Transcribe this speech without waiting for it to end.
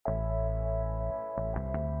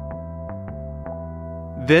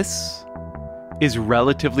This is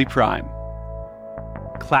Relatively Prime.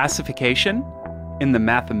 Classification in the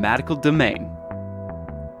mathematical domain.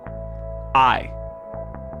 I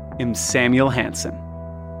am Samuel Hansen.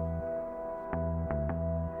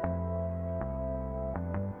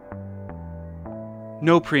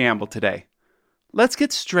 No preamble today. Let's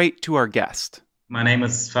get straight to our guest. My name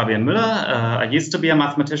is Fabian Müller. I used to be a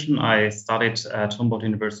mathematician. I studied at Humboldt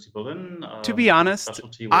University Berlin. To be honest,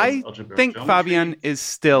 I think Fabian is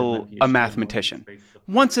still a mathematician.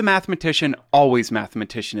 Once a mathematician, always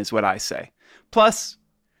mathematician is what I say. Plus,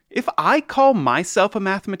 if I call myself a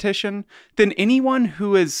mathematician, then anyone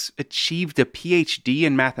who has achieved a PhD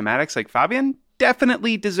in mathematics like Fabian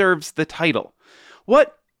definitely deserves the title.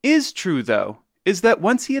 What is true, though, is that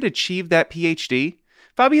once he had achieved that PhD,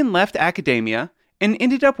 Fabian left academia and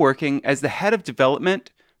ended up working as the head of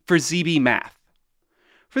development for ZB Math.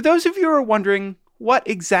 For those of you who are wondering what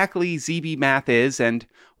exactly ZB Math is and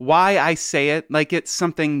why I say it like it's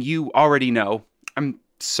something you already know, I'm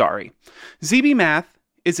sorry. ZB Math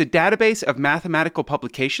is a database of mathematical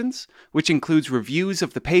publications, which includes reviews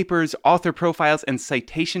of the papers, author profiles, and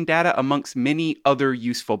citation data amongst many other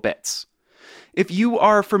useful bits. If you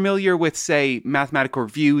are familiar with, say, Mathematical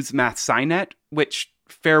Reviews, MathSciNet, which,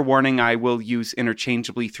 fair warning, I will use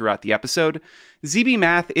interchangeably throughout the episode, ZB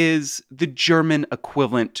Math is the German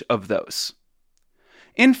equivalent of those.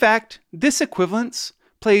 In fact, this equivalence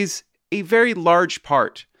plays a very large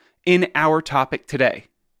part in our topic today,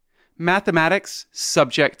 Mathematics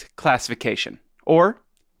Subject Classification, or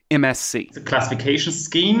MSC. It's a classification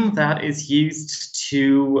scheme that is used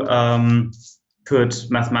to put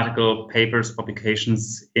mathematical papers,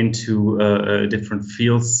 publications into different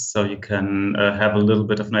fields, so you can have a little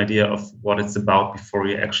bit of an idea of what it's about before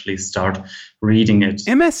you actually start reading it.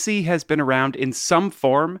 MSC has been around in some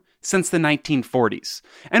form since the 1940s,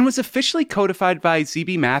 and was officially codified by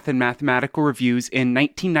ZB Math and Mathematical Reviews in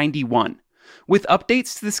 1991, with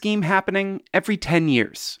updates to the scheme happening every 10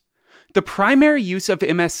 years. The primary use of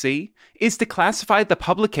MSC is to classify the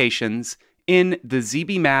publications in the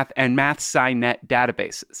ZB Math and MathSciNet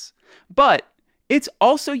databases. But it's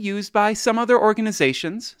also used by some other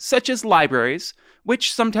organizations, such as libraries,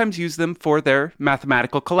 which sometimes use them for their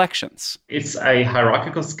mathematical collections. It's a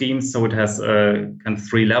hierarchical scheme, so it has kind of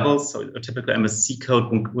three levels. So a typical MSC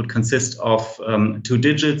code would consist of 2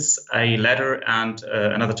 digits, a letter, and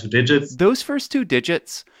another 2 digits. Those first 2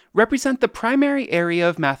 digits represent the primary area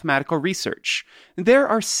of mathematical research. There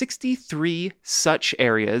are 63 such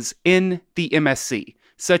areas in the MSC,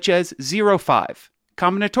 such as 05,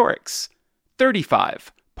 combinatorics,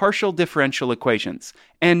 35, partial differential equations,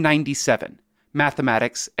 and 97,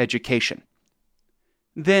 mathematics education.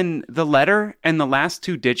 Then the letter and the last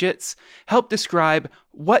 2 digits help describe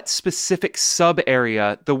what specific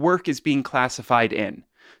sub-area the work is being classified in.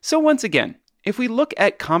 So once again, if we look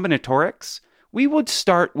at combinatorics, we would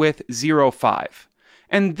start with 05.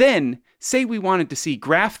 And then, say we wanted to see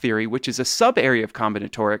graph theory, which is a sub-area of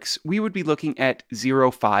combinatorics, we would be looking at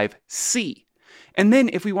 05C. And then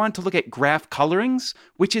if we wanted to look at graph colorings,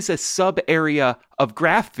 which is a sub-area of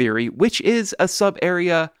graph theory, which is a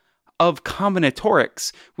sub-area of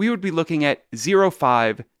combinatorics, we would be looking at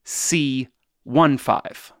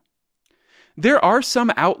 05C15. There are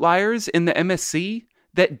some outliers in the MSC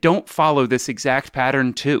that don't follow this exact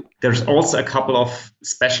pattern too. There's also a couple of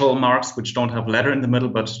special marks which don't have a letter in the middle,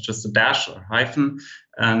 but just a dash or hyphen.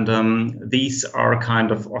 And these are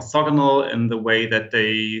kind of orthogonal in the way that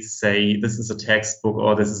they say this is a textbook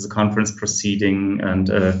or this is a conference proceeding and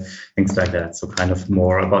things like that. So kind of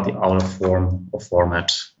more about the outer form or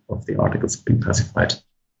format of the articles being classified.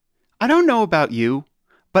 I don't know about you,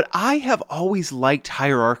 but I have always liked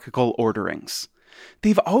hierarchical orderings.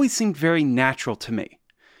 They've always seemed very natural to me.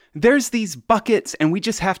 There's these buckets, and we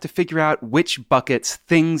just have to figure out which buckets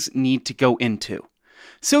things need to go into.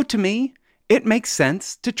 So to me, it makes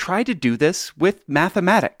sense to try to do this with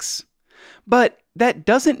mathematics. But that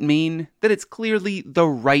doesn't mean that it's clearly the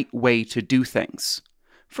right way to do things.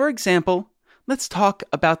 For example, let's talk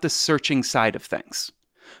about the searching side of things.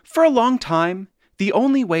 For a long time, the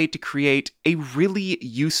only way to create a really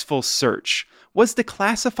useful search was to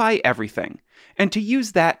classify everything, and to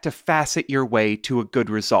use that to facet your way to a good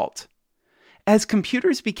result. As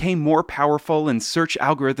computers became more powerful and search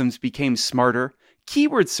algorithms became smarter,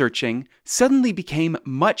 keyword searching suddenly became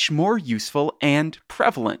much more useful and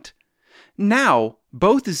prevalent. Now,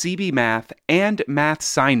 both ZB Math and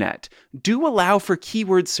MathSciNet do allow for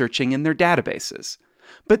keyword searching in their databases.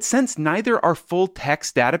 But since neither are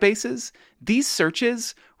full-text databases, these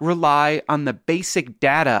searches rely on the basic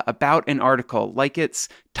data about an article, like its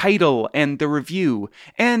title and the review,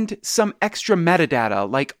 and some extra metadata,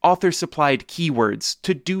 like author-supplied keywords,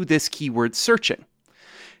 to do this keyword searching.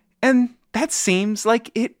 And that seems like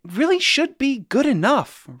it really should be good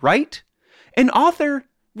enough, right? An author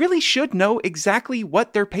really should know exactly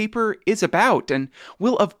what their paper is about and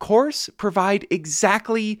will, of course, provide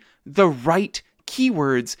exactly the right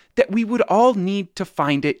keywords that we would all need to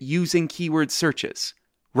find it using keyword searches.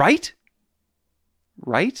 Right?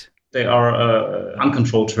 Right? They are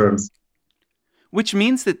uncontrolled terms. Which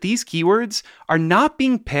means that these keywords are not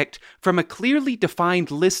being picked from a clearly defined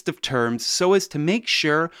list of terms so as to make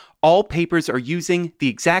sure all papers are using the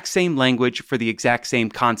exact same language for the exact same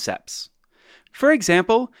concepts. For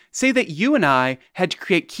example, say that you and I had to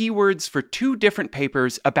create keywords for 2 different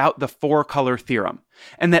papers about the 4-color theorem,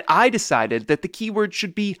 and that I decided that the keyword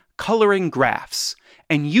should be coloring graphs,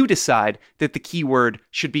 and you decide that the keyword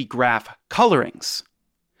should be graph colorings.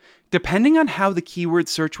 Depending on how the keyword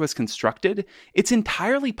search was constructed, it's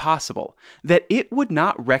entirely possible that it would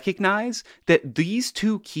not recognize that these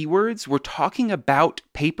 2 keywords were talking about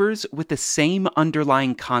papers with the same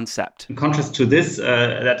underlying concept. In contrast to this,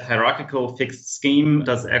 that hierarchical fixed scheme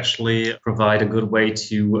does actually provide a good way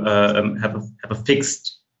to have a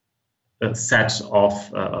fixed set of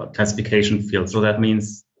classification fields. So that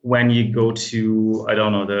means when you go to,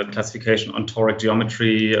 the classification on toric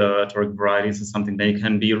geometry, toric varieties or something, they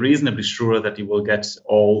can be reasonably sure that you will get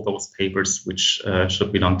all those papers which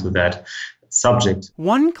should belong to that subject.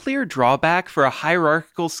 One clear drawback for a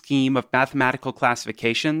hierarchical scheme of mathematical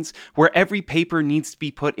classifications, where every paper needs to be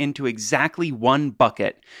put into exactly one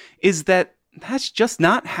bucket, is that that's just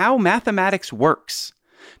not how mathematics works.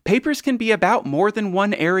 Papers can be about more than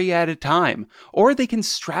one area at a time, or they can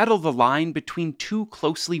straddle the line between 2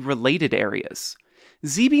 closely related areas.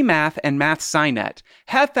 ZBMath and MathSciNet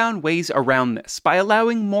have found ways around this by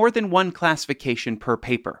allowing more than one classification per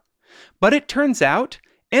paper. But it turns out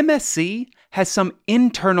MSc has some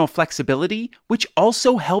internal flexibility, which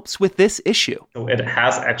also helps with this issue. So it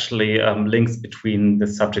has actually links between the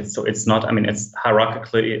subjects. So it's not, it's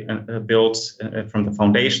hierarchically built from the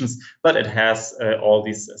foundations, but it has all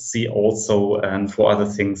these see also, and for other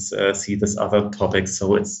things, see this other topics.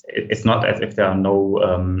 So it's not as if there are no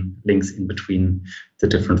links in between the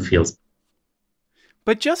different fields.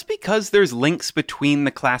 But just because there's links between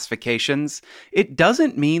the classifications, it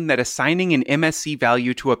doesn't mean that assigning an MSc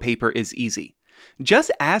value to a paper is easy. Just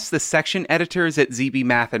ask the section editors at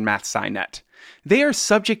ZBMath and MathSciNet. They are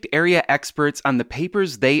subject area experts on the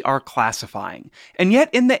papers they are classifying. And yet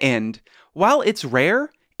in the end, while it's rare,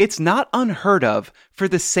 it's not unheard of for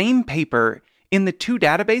the same paper in the 2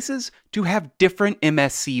 databases to have different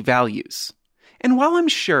MSc values. And while I'm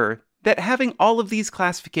sure that having all of these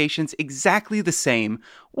classifications exactly the same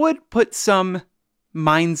would put some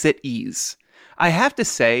minds at ease, I have to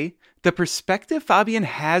say, the perspective Fabian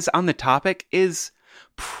has on the topic is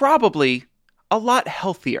probably a lot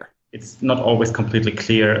healthier. It's not always completely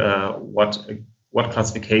clear what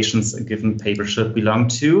classifications a given paper should belong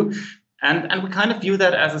to. And we kind of view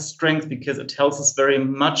that as a strength because it tells us very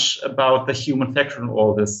much about the human factor in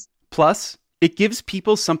all this. Plus, it gives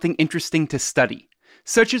people something interesting to study,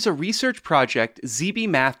 such as a research project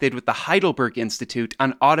ZBMath did with the Heidelberg Institute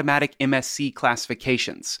on automatic MSc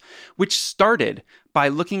classifications, which started by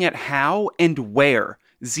looking at how and where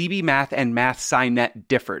ZBMath and MathSciNet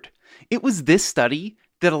differed. It was this study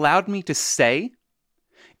that allowed me to say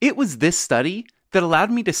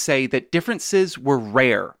that differences were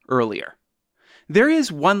rare earlier. There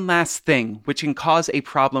is one last thing which can cause a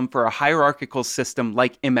problem for a hierarchical system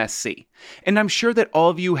like MSc, and I'm sure that all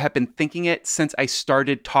of you have been thinking it since I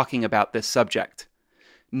started talking about this subject.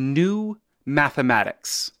 New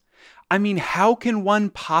mathematics. How can one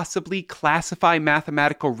possibly classify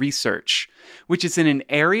mathematical research, which is in an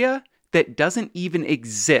area that doesn't even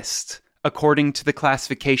exist according to the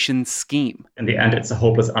classification scheme? In the end, it's a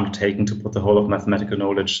hopeless undertaking to put the whole of mathematical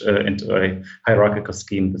knowledge into a hierarchical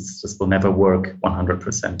scheme. This will never work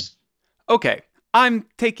 100%. Okay, I'm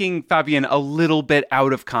taking Fabian a little bit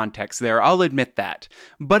out of context there, I'll admit that.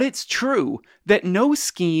 But it's true that no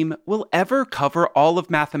scheme will ever cover all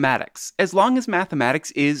of mathematics, as long as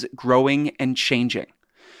mathematics is growing and changing.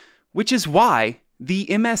 Which is why the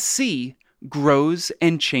MSc grows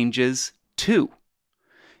and changes too.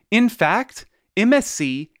 In fact,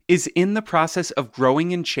 MSc is in the process of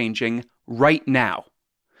growing and changing right now.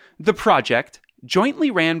 The project,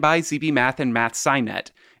 jointly ran by ZBMath and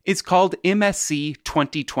MathSciNet, is called MSc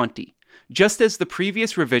 2020, just as the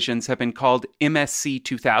previous revisions have been called MSc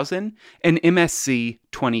 2000 and MSc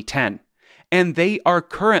 2010. And they are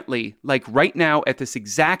currently, like right now at this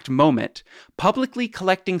exact moment, publicly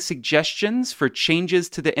collecting suggestions for changes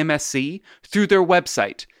to the MSc through their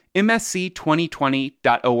website,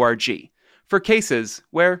 msc2020.org, for cases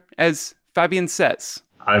where, as Fabian says,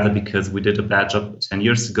 either because we did a bad job 10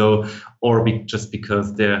 years ago or just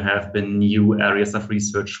because there have been new areas of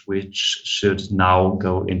research which should now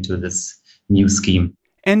go into this new scheme.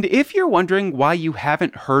 And if you're wondering why you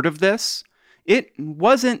haven't heard of this, it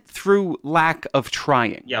wasn't through lack of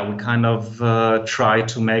trying. Yeah, we kind of try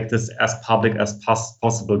to make this as public as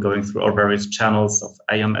possible, going through our various channels of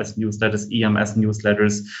AMS newsletters, EMS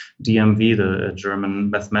newsletters, DMV, the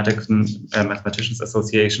German Mathematicians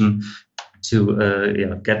Association, to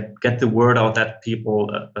get the word out that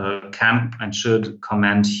people can and should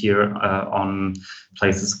comment here on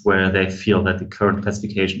places where they feel that the current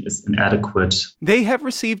classification is inadequate. They have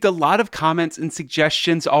received a lot of comments and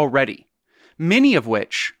suggestions already, many of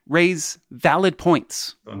which raise valid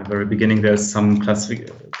points. In the very beginning, there's some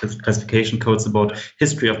classification codes about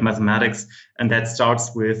history of mathematics, and that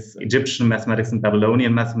starts with Egyptian mathematics and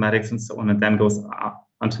Babylonian mathematics and so on, and then goes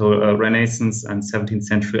until Renaissance and 17th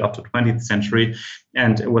century up to 20th century.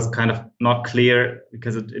 And it was kind of not clear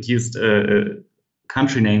because it used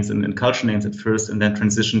country names and culture names at first, and then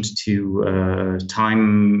transitioned to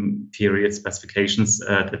time period specifications.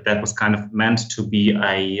 That was kind of meant to be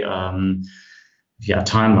a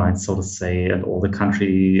timeline, so to say, and all the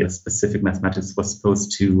country-specific mathematics was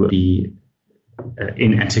supposed to be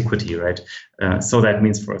in antiquity, right? So that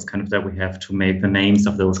means for us kind of that we have to make the names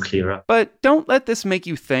of those clearer. But don't let this make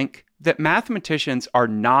you think that mathematicians are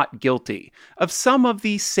not guilty of some of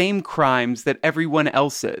the same crimes that everyone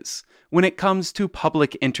else is when it comes to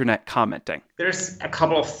public internet commenting. There's a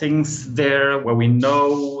couple of things there where we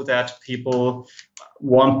know that people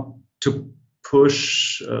want to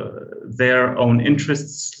push their own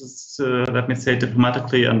interests, let me say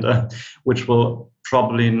diplomatically, and which will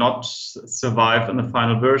probably not survive in the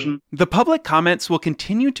final version. The public comments will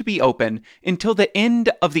continue to be open until the end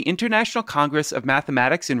of the International Congress of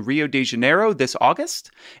Mathematics in Rio de Janeiro this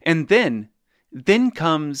August, and then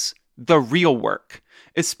comes the real work,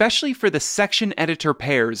 especially for the section editor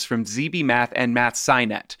pairs from ZBMath and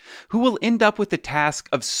MathSciNet, who will end up with the task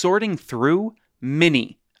of sorting through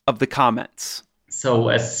many of the comments. So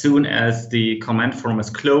as soon as the comment form is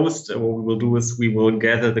closed, what we will do is we will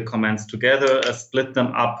gather the comments together, split them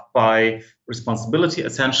up by responsibility,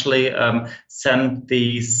 essentially, send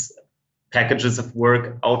these packages of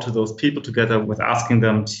work out to those people together with asking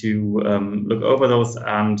them to look over those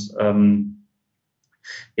and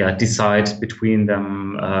decide between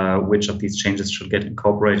them which of these changes should get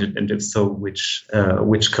incorporated, and if so, which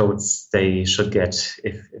codes they should get,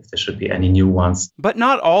 if there should be any new ones. But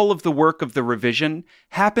not all of the work of the revision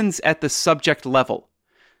happens at the subject level.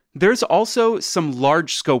 There's also some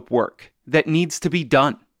large scope work that needs to be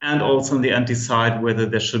done. And also in the end decide whether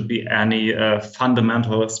there should be any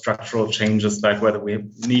fundamental structural changes, like whether we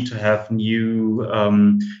need to have new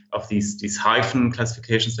of these hyphen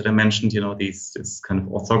classifications that I mentioned, this kind of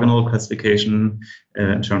orthogonal classification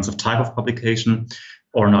in terms of type of publication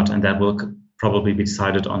or not. And that will probably be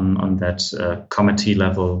decided on that committee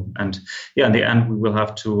level. And in the end, we will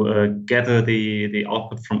have to gather the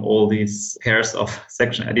output from all these pairs of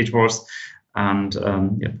section editors and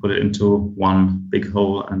put it into one big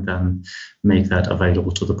whole and then make that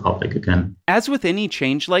available to the public again. As with any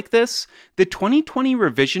change like this, the 2020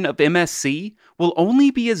 revision of MSc will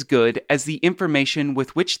only be as good as the information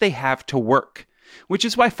with which they have to work, which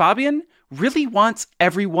is why Fabian really wants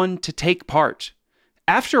everyone to take part.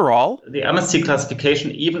 After all, the MSc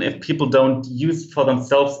classification, even if people don't use it for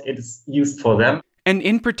themselves, it is used for them. And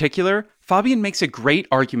in particular, Fabian makes a great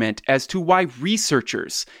argument as to why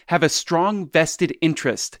researchers have a strong vested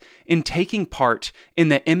interest in taking part in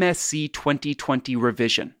the MSc 2020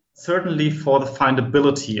 revision. Certainly for the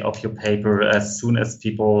findability of your paper as soon as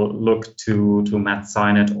people look to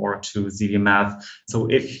MathSciNet or to ZBMath. So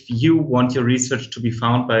if you want your research to be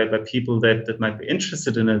found by people that might be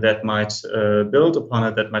interested in it, that might build upon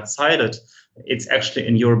it, that might cite it, it's actually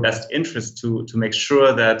in your best interest to make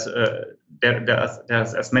sure that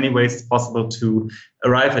there's as many ways as possible to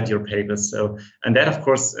arrive at your papers. So, and that, of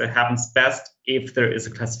course, happens best if there is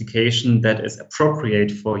a classification that is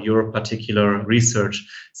appropriate for your particular research.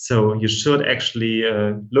 So you should actually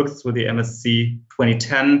look through the MSc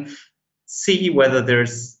 2010, see whether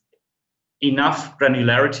there's enough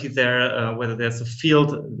granularity there, whether there's a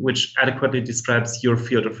field which adequately describes your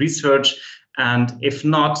field of research, And if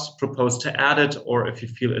not, propose to add it, or if you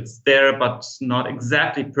feel it's there but not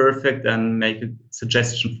exactly perfect, then make a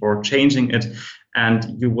suggestion for changing it.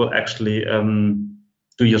 And you will actually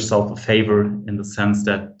do yourself a favor in the sense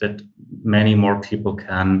that many more people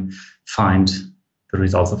can find the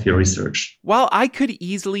results of your research. While I could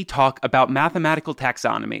easily talk about mathematical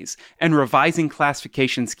taxonomies and revising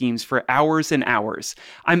classification schemes for hours and hours,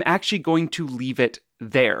 I'm actually going to leave it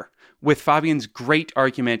there, with Fabian's great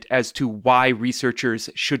argument as to why researchers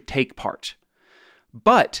should take part.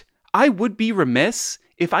 But I would be remiss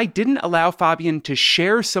if I didn't allow Fabian to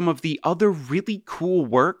share some of the other really cool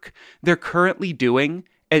work they're currently doing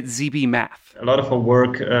at ZB Math. A lot of our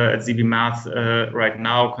work at ZB Math right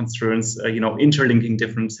now concerns, interlinking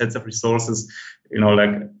different sets of resources,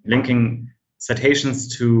 like linking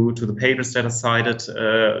citations to the papers that are cited,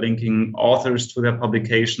 linking authors to their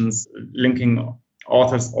publications, linking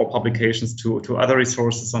authors or publications to other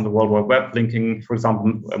resources on the World Wide Web, linking, for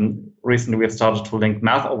example, recently we have started to link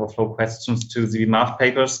Math Overflow questions to ZB Math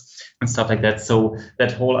papers and stuff like that. So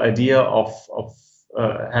that whole idea of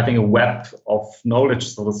having a web of knowledge,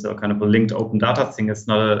 so this is kind of a linked open data thing, is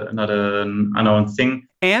not an unknown thing.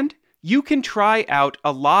 And you can try out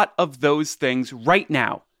a lot of those things right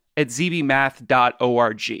now at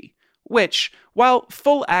zbmath.org, which, while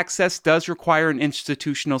full access does require an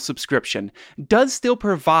institutional subscription, does still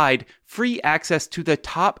provide free access to the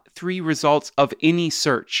top 3 results of any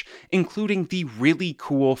search, including the really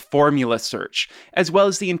cool formula search, as well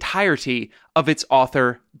as the entirety of its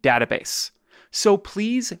author database. So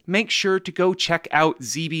please make sure to go check out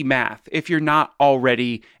ZB Math if you're not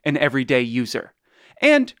already an everyday user.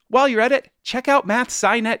 And while you're at it, check out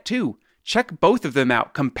MathSciNet too. Check both of them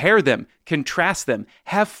out, compare them, contrast them,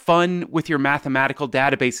 have fun with your mathematical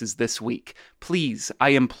databases this week. Please, I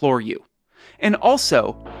implore you. And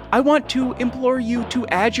also, I want to implore you to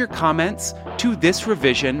add your comments to this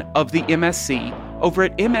revision of the MSc over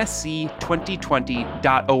at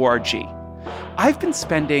msc2020.org. I've been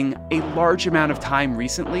spending a large amount of time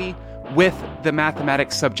recently with the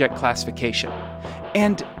mathematics subject classification.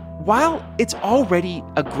 And while it's already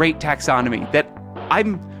a great taxonomy that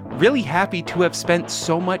I'm really happy to have spent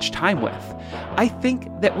so much time with, I think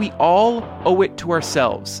that we all owe it to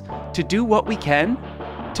ourselves to do what we can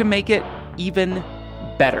to make it even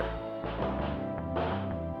better.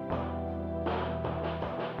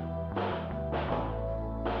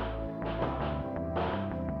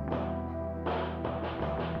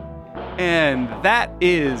 And that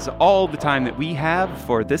is all the time that we have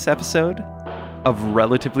for this episode of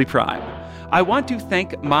Relatively Prime. I want to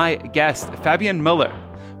thank my guest, Fabian Müller,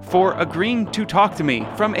 for agreeing to talk to me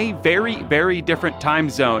from a very, very different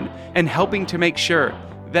time zone and helping to make sure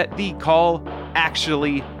that the call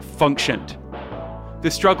actually functioned.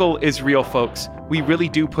 The struggle is real, folks. We really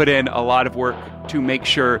do put in a lot of work to make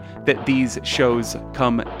sure that these shows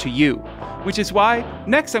come to you. Which is why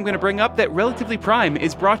next I'm going to bring up that Relatively Prime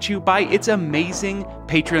is brought to you by its amazing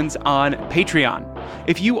patrons on Patreon.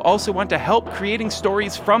 If you also want to help creating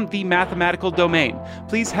stories from the mathematical domain,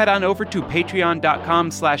 please head on over to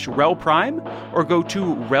patreon.com/relprime or go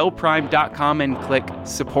to relprime.com and click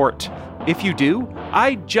support. If you do,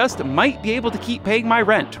 I just might be able to keep paying my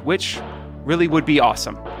rent, which really would be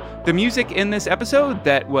awesome. The music in this episode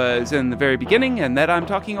that was in the very beginning and that I'm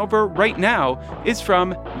talking over right now is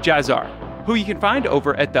from Jazzar, who you can find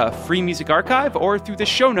over at the Free Music Archive or through the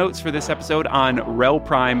show notes for this episode on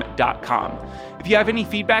relprime.com. If you have any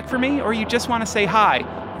feedback for me or you just want to say hi,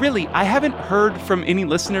 really, I haven't heard from any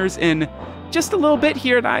listeners in just a little bit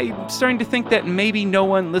here, and I'm starting to think that maybe no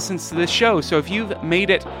one listens to this show. So if you've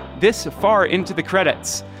made it this far into the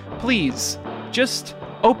credits, please just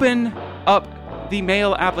open up the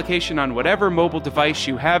mail application on whatever mobile device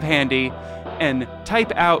you have handy and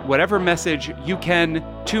type out whatever message you can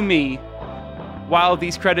to me while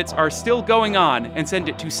these credits are still going on, and send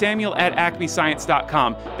it to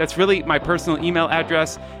samuel@acmescience.com. That's really my personal email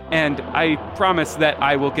address, and I promise that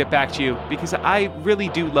I will get back to you because I really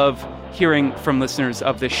do love hearing from listeners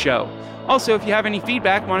of this show. Also, if you have any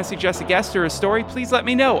feedback, want to suggest a guest or a story, please let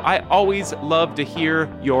me know. I always love to hear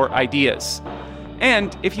your ideas.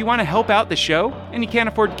 And if you want to help out the show and you can't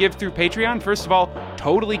afford to give through Patreon, first of all,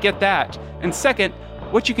 totally get that. And second,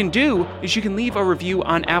 what you can do is you can leave a review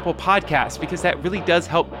on Apple Podcasts because that really does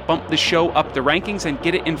help bump the show up the rankings and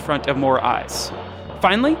get it in front of more eyes.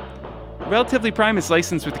 Finally, Relatively Prime is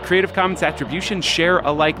licensed with the Creative Commons Attribution Share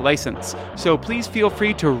Alike license, so please feel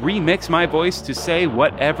free to remix my voice to say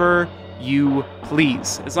whatever you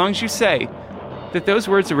please, as long as you say that those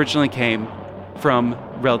words originally came from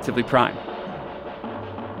Relatively Prime.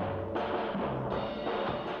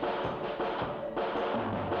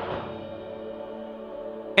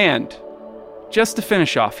 And, just to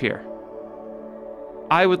finish off here,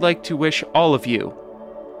 I would like to wish all of you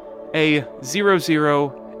a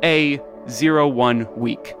 00A01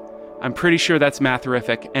 week. I'm pretty sure that's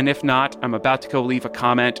matherific, and if not, I'm about to go leave a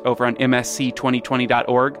comment over on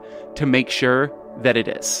msc2020.org to make sure that it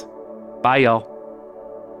is. Bye, y'all.